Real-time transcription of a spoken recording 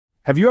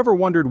Have you ever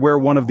wondered where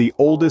one of the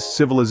oldest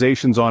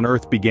civilizations on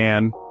Earth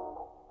began?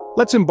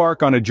 Let's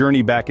embark on a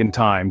journey back in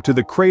time to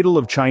the cradle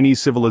of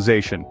Chinese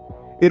civilization.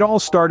 It all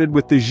started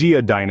with the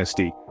Jia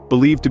dynasty,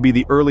 believed to be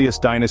the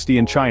earliest dynasty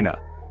in China,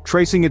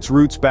 tracing its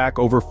roots back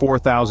over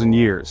 4,000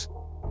 years.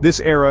 This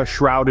era,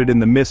 shrouded in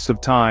the mists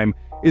of time,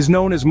 is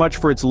known as much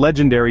for its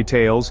legendary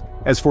tales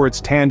as for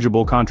its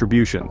tangible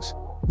contributions.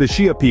 The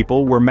Xia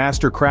people were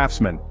master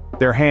craftsmen,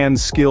 their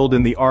hands skilled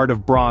in the art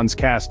of bronze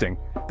casting.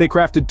 They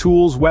crafted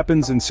tools,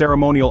 weapons, and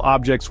ceremonial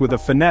objects with a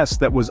finesse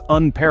that was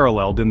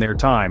unparalleled in their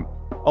time.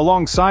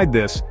 Alongside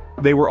this,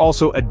 they were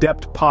also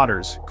adept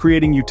potters,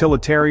 creating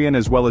utilitarian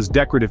as well as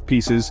decorative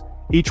pieces,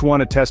 each one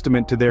a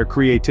testament to their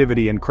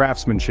creativity and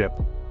craftsmanship.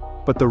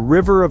 But the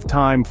river of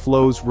time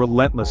flows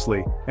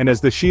relentlessly, and as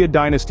the Xia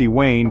dynasty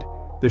waned,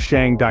 the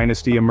Shang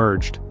dynasty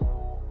emerged.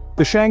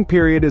 The Shang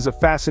period is a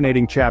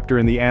fascinating chapter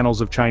in the annals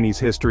of Chinese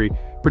history,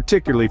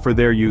 particularly for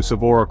their use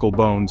of oracle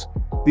bones.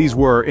 These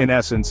were, in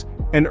essence,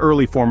 an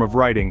early form of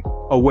writing,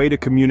 a way to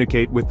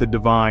communicate with the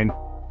divine.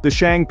 The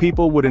Shang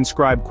people would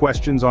inscribe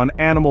questions on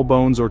animal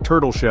bones or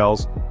turtle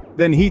shells,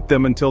 then heat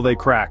them until they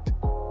cracked.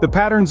 The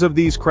patterns of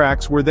these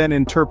cracks were then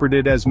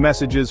interpreted as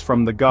messages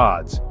from the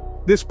gods.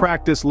 This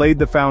practice laid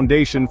the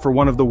foundation for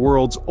one of the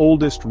world's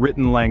oldest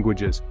written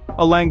languages,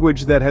 a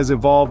language that has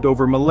evolved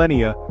over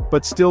millennia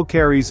but still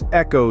carries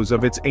echoes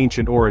of its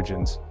ancient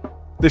origins.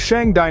 The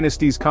Shang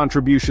dynasty's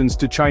contributions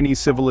to Chinese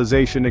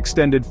civilization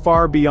extended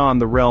far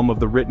beyond the realm of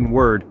the written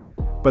word,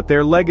 but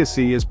their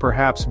legacy is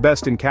perhaps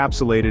best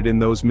encapsulated in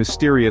those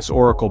mysterious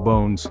oracle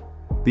bones.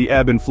 The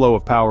ebb and flow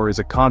of power is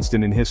a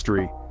constant in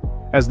history.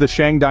 As the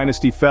Shang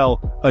dynasty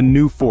fell, a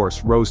new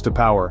force rose to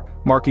power,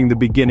 marking the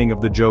beginning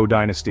of the Zhou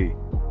dynasty.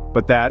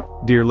 But that,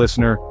 dear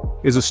listener,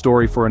 is a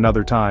story for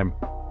another time.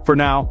 For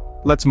now,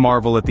 let's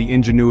marvel at the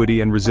ingenuity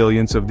and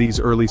resilience of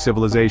these early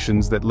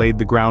civilizations that laid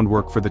the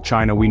groundwork for the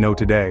China we know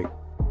today.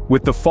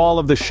 With the fall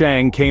of the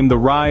Shang came the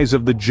rise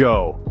of the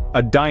Zhou,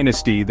 a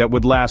dynasty that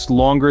would last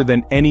longer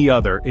than any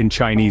other in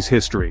Chinese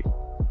history.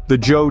 The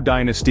Zhou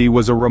dynasty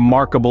was a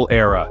remarkable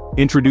era,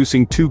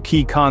 introducing two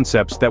key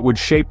concepts that would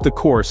shape the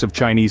course of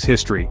Chinese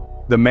history: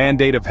 the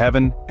mandate of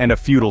heaven and a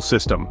feudal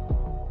system.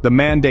 The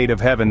mandate of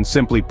heaven,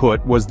 simply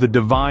put, was the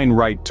divine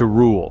right to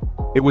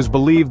rule. It was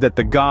believed that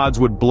the gods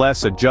would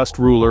bless a just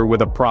ruler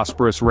with a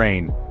prosperous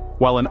reign,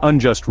 while an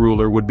unjust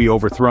ruler would be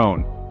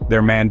overthrown,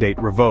 their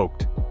mandate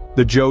revoked.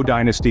 The Zhou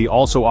dynasty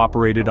also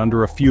operated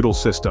under a feudal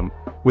system,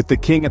 with the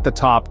king at the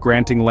top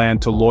granting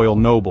land to loyal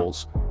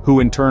nobles, who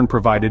in turn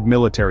provided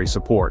military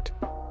support.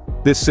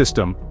 This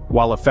system,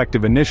 while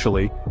effective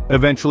initially,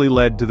 eventually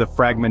led to the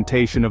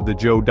fragmentation of the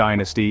Zhou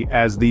dynasty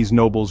as these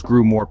nobles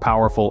grew more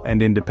powerful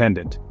and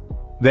independent.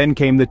 Then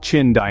came the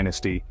Qin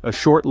dynasty, a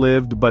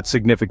short-lived but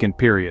significant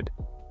period.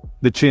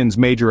 The Qin's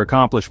major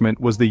accomplishment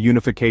was the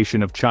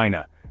unification of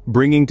China,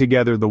 bringing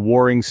together the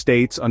warring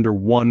states under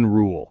one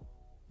rule.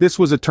 This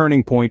was a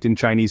turning point in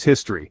Chinese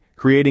history,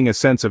 creating a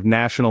sense of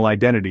national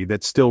identity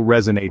that still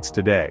resonates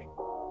today.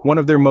 One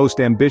of their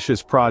most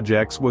ambitious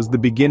projects was the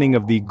beginning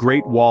of the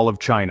Great Wall of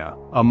China,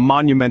 a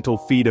monumental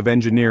feat of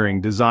engineering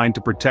designed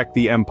to protect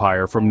the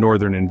empire from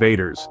northern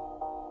invaders.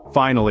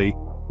 Finally,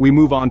 we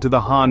move on to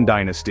the Han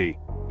dynasty,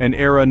 an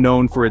era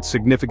known for its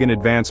significant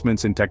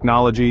advancements in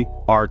technology,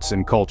 arts,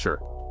 and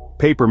culture.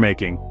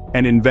 Papermaking,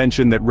 an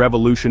invention that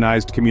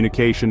revolutionized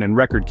communication and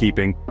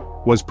record-keeping,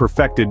 was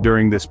perfected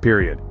during this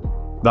period.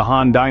 The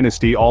Han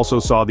dynasty also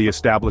saw the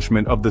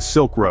establishment of the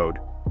Silk Road,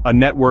 a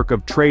network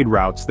of trade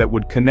routes that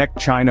would connect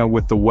China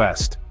with the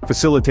West,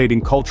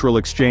 facilitating cultural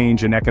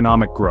exchange and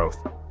economic growth.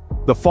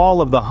 The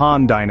fall of the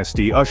Han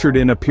dynasty ushered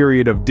in a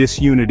period of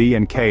disunity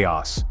and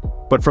chaos,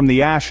 but from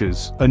the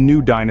ashes, a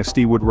new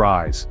dynasty would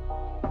rise.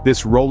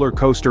 This roller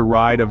coaster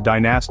ride of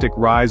dynastic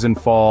rise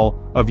and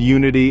fall, of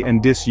unity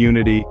and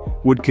disunity,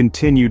 would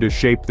continue to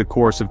shape the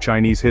course of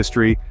Chinese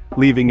history,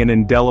 leaving an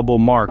indelible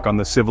mark on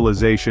the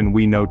civilization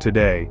we know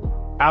today.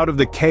 Out of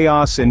the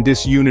chaos and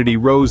disunity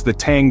rose the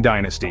Tang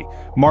dynasty,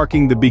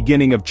 marking the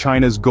beginning of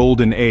China's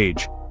golden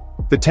age.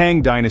 The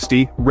Tang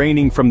dynasty,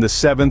 reigning from the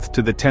 7th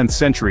to the 10th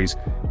centuries,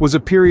 was a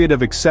period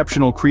of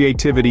exceptional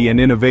creativity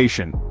and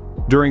innovation.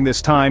 During this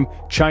time,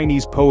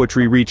 Chinese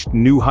poetry reached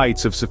new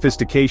heights of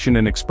sophistication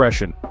and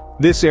expression.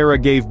 This era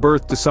gave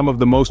birth to some of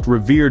the most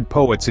revered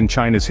poets in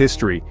China's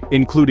history,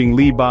 including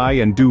Li Bai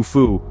and Du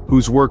Fu,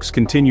 whose works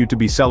continue to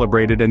be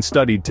celebrated and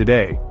studied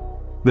today.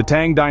 The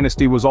Tang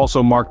dynasty was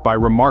also marked by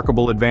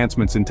remarkable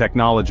advancements in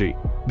technology.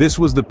 This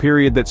was the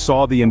period that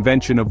saw the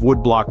invention of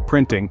woodblock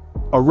printing,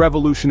 a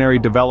revolutionary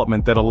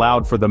development that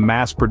allowed for the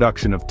mass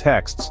production of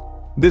texts.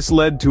 This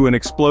led to an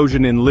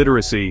explosion in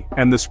literacy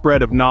and the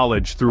spread of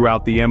knowledge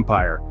throughout the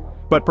empire.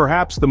 But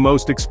perhaps the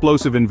most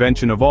explosive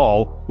invention of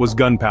all was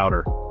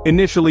gunpowder.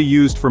 Initially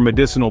used for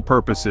medicinal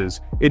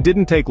purposes, it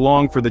didn't take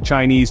long for the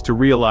Chinese to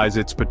realize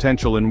its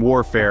potential in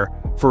warfare,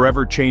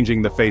 forever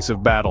changing the face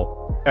of battle.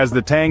 As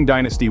the Tang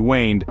dynasty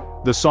waned,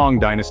 the Song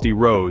dynasty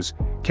rose,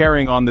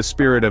 carrying on the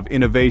spirit of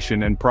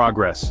innovation and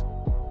progress.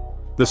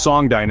 The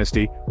Song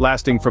dynasty,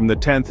 lasting from the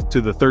 10th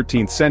to the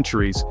 13th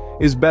centuries,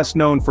 is best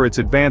known for its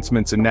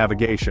advancements in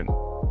navigation.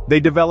 They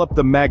developed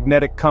the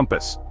magnetic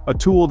compass, a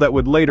tool that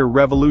would later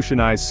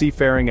revolutionize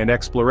seafaring and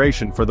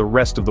exploration for the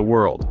rest of the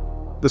world.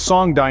 The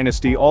Song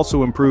dynasty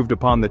also improved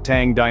upon the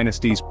Tang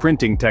dynasty's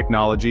printing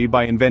technology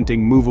by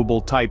inventing movable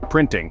type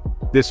printing.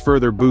 This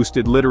further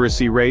boosted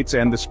literacy rates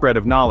and the spread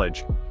of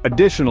knowledge.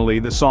 Additionally,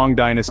 the Song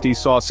dynasty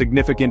saw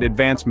significant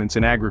advancements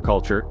in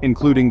agriculture,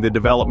 including the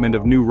development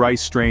of new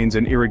rice strains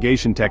and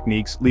irrigation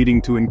techniques,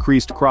 leading to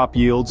increased crop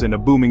yields and a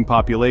booming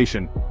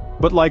population.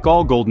 But like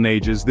all golden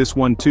ages, this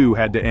one too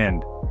had to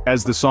end.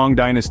 As the Song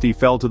dynasty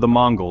fell to the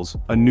Mongols,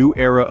 a new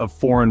era of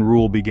foreign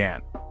rule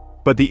began.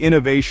 But the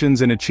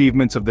innovations and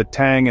achievements of the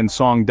Tang and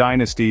Song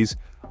dynasties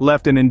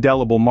left an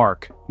indelible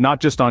mark, not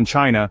just on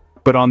China,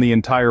 but on the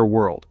entire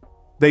world.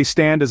 They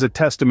stand as a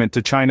testament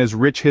to China's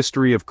rich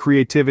history of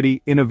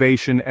creativity,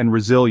 innovation, and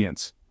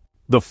resilience.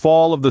 The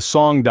fall of the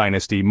Song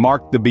dynasty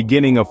marked the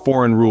beginning of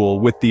foreign rule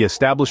with the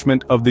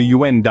establishment of the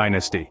Yuan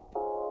dynasty.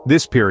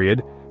 This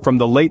period, from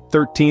the late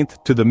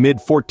 13th to the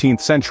mid-14th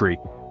century,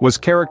 was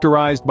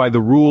characterized by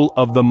the rule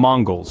of the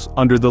Mongols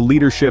under the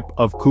leadership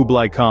of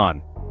Kublai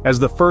Khan. As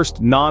the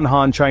first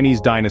non-Han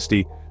Chinese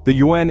dynasty, the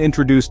Yuan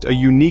introduced a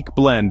unique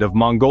blend of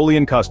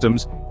Mongolian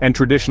customs and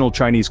traditional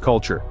Chinese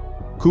culture.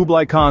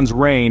 Kublai Khan's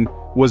reign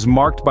was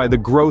marked by the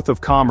growth of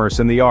commerce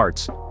and the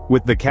arts,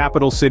 with the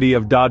capital city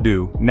of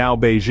Dadu, now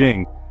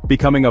Beijing,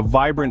 becoming a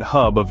vibrant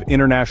hub of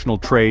international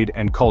trade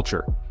and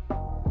culture.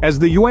 As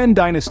the Yuan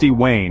dynasty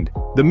waned,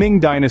 the Ming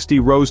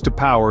dynasty rose to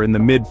power in the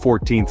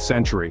mid-14th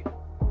century.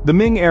 The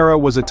Ming era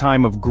was a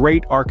time of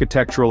great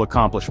architectural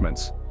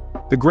accomplishments.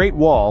 The Great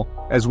Wall,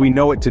 as we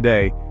know it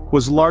today,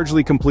 was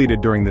largely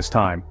completed during this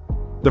time.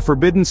 The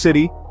Forbidden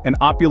City, an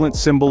opulent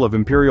symbol of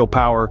imperial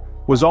power,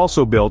 was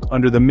also built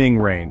under the Ming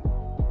reign.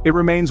 It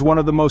remains one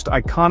of the most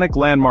iconic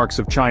landmarks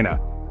of China,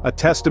 a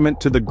testament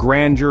to the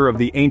grandeur of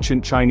the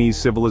ancient Chinese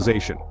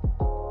civilization.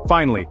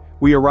 Finally,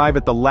 we arrive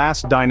at the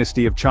last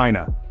dynasty of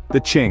China, the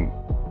Qing.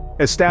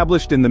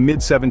 Established in the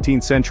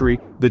mid-17th century,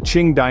 the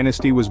Qing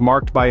dynasty was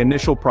marked by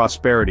initial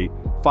prosperity,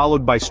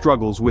 followed by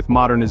struggles with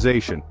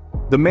modernization.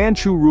 The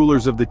Manchu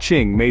rulers of the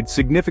Qing made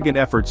significant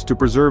efforts to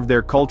preserve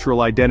their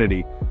cultural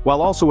identity,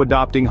 while also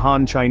adopting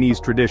Han Chinese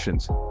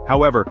traditions.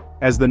 However,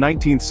 as the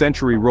 19th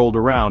century rolled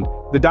around,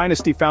 the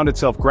dynasty found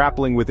itself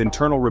grappling with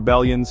internal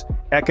rebellions,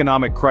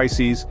 economic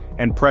crises,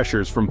 and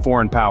pressures from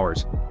foreign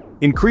powers.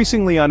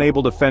 Increasingly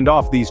unable to fend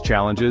off these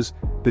challenges,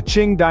 the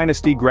Qing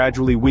dynasty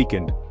gradually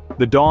weakened.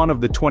 The dawn of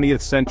the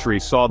 20th century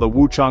saw the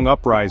Wuchang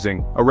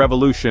Uprising, a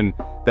revolution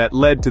that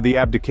led to the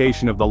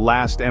abdication of the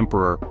last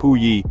emperor,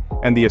 Puyi,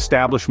 and the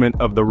establishment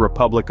of the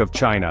Republic of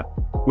China.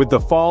 With the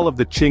fall of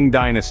the Qing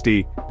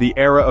dynasty, the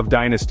era of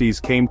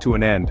dynasties came to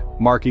an end,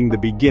 marking the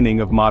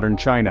beginning of modern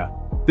China.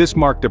 This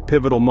marked a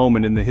pivotal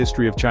moment in the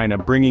history of China,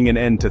 bringing an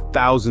end to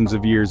thousands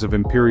of years of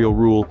imperial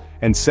rule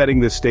and setting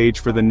the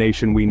stage for the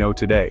nation we know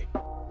today.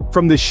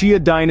 From the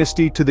Xia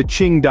dynasty to the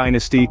Qing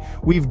dynasty,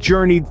 we've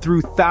journeyed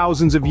through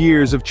thousands of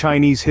years of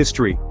Chinese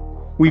history.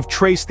 We've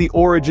traced the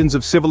origins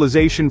of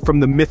civilization from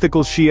the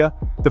mythical Xia,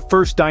 the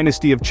first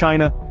dynasty of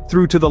China,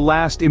 through to the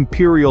last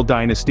imperial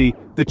dynasty,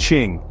 the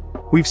Qing.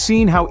 We've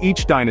seen how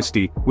each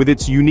dynasty, with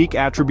its unique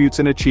attributes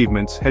and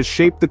achievements, has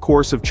shaped the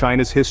course of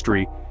China's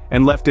history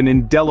and left an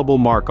indelible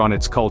mark on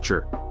its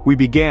culture. We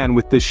began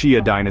with the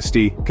Xia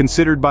dynasty,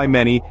 considered by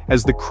many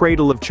as the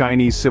cradle of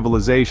Chinese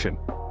civilization.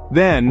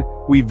 Then,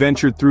 we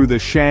ventured through the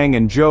Shang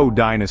and Zhou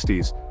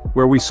dynasties,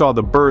 where we saw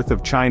the birth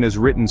of China's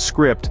written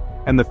script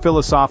and the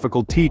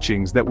philosophical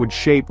teachings that would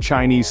shape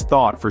Chinese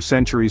thought for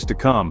centuries to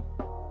come.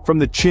 From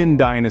the Qin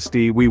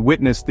dynasty, we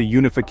witnessed the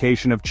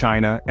unification of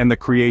China and the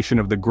creation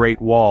of the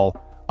Great Wall,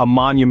 a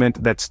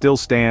monument that still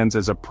stands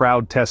as a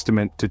proud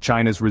testament to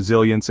China's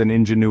resilience and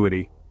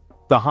ingenuity.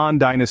 The Han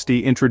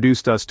dynasty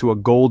introduced us to a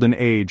golden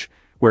age,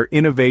 where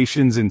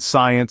innovations in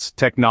science,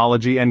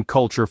 technology, and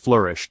culture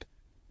flourished.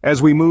 As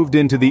we moved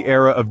into the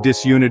era of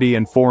disunity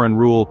and foreign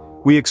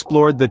rule, we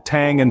explored the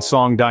Tang and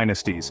Song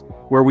dynasties,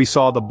 where we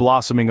saw the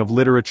blossoming of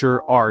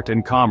literature, art,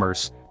 and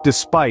commerce,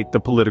 despite the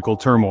political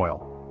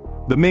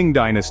turmoil. The Ming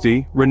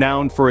dynasty,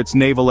 renowned for its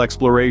naval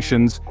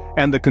explorations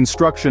and the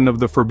construction of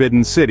the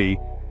Forbidden City,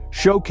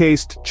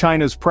 showcased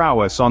China's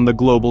prowess on the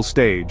global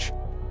stage.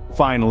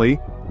 Finally,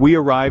 we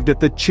arrived at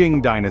the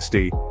Qing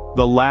dynasty,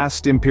 the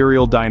last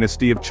imperial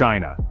dynasty of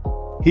China.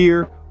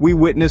 Here, we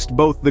witnessed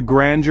both the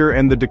grandeur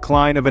and the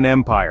decline of an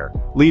empire,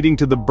 leading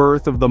to the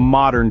birth of the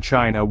modern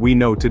China we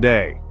know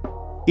today.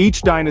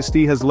 Each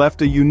dynasty has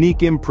left a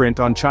unique imprint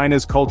on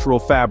China's cultural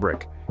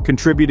fabric,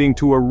 contributing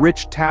to a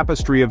rich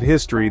tapestry of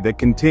history that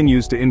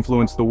continues to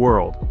influence the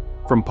world.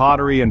 From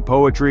pottery and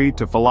poetry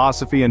to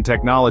philosophy and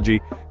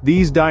technology,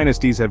 these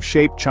dynasties have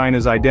shaped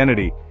China's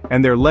identity,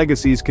 and their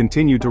legacies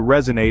continue to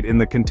resonate in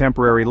the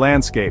contemporary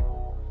landscape.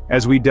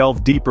 As we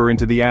delve deeper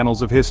into the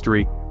annals of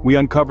history, we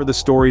uncover the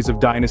stories of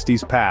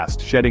dynasties past,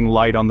 shedding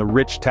light on the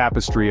rich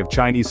tapestry of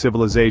Chinese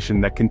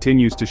civilization that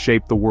continues to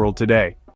shape the world today.